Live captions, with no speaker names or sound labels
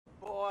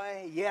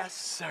Yes,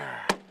 sir.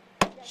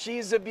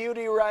 She's a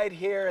beauty right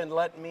here, and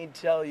let me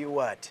tell you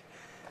what.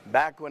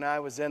 Back when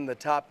I was in the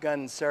Top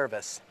Gun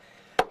service,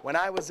 when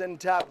I was in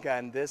Top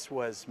Gun, this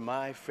was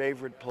my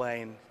favorite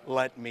plane,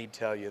 let me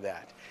tell you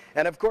that.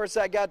 And of course,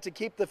 I got to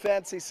keep the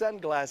fancy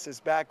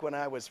sunglasses back when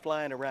I was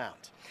flying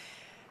around.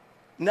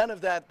 None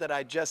of that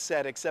I just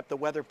said, except the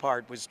weather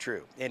part, was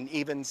true. And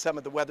even some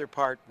of the weather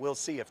part, we'll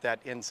see if that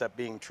ends up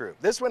being true.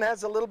 This one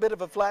has a little bit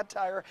of a flat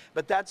tire,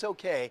 but that's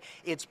okay.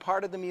 It's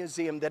part of the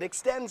museum that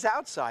extends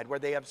outside where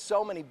they have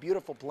so many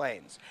beautiful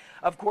planes.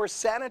 Of course,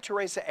 Santa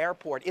Teresa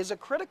Airport is a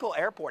critical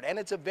airport, and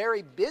it's a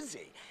very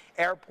busy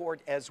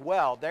airport as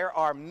well. There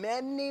are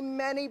many,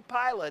 many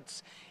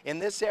pilots in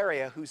this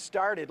area who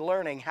started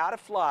learning how to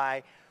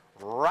fly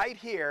right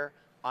here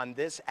on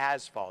this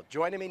asphalt.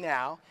 Joining me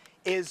now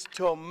is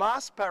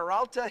Tomas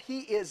Peralta. He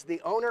is the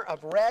owner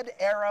of Red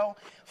Arrow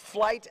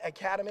Flight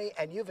Academy,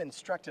 and you've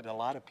instructed a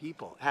lot of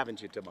people,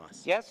 haven't you,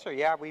 Tomas? Yes, sir.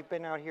 Yeah, we've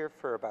been out here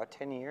for about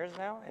 10 years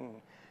now and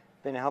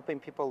been helping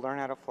people learn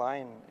how to fly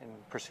and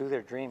pursue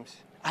their dreams.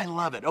 I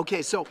love it.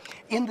 Okay, so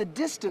in the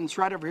distance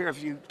right over here,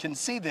 if you can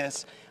see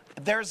this,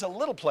 there's a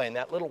little plane,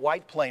 that little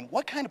white plane.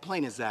 What kind of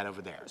plane is that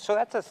over there? So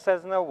that's a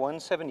Cessna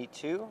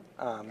 172.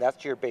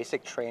 That's your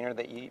basic trainer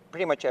that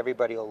pretty much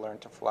everybody will learn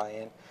to fly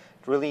in.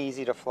 It's really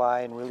easy to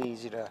fly and really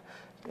easy to,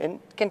 and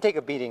can take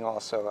a beating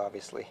also,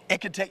 obviously.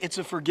 It's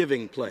a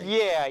forgiving plane.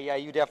 Yeah,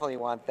 you definitely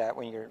want that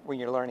when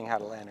you're learning how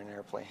to land an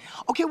airplane.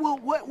 Okay, well,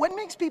 what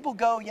makes people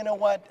go, you know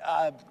what,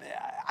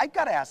 I've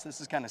got to ask,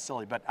 this is kind of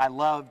silly, but I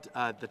loved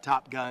the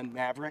Top Gun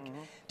Maverick.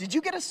 Mm-hmm. Did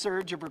you get a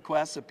surge of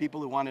requests of people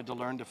who wanted to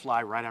learn to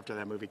fly right after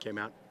that movie came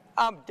out?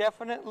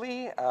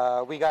 Definitely.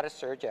 We got a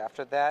surge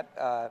after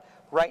that.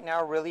 Right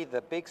now, really, the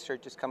big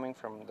surge is coming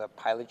from the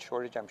pilot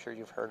shortage I'm sure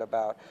you've heard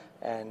about,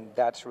 and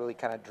that's really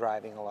kind of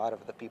driving a lot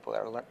of the people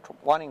that are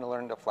wanting to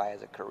learn to fly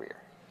as a career.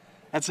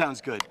 That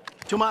sounds good.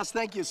 Tomas,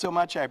 thank you so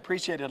much. I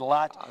appreciate it a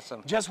lot.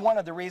 Awesome. Just one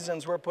of the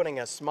reasons we're putting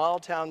a small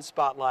town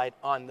spotlight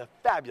on the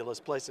fabulous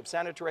place of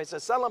Santa Teresa,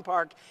 Sunland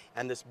Park,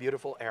 and this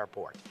beautiful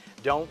airport.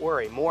 Don't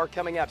worry, more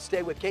coming up.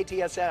 Stay with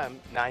KTSM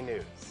 9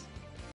 News.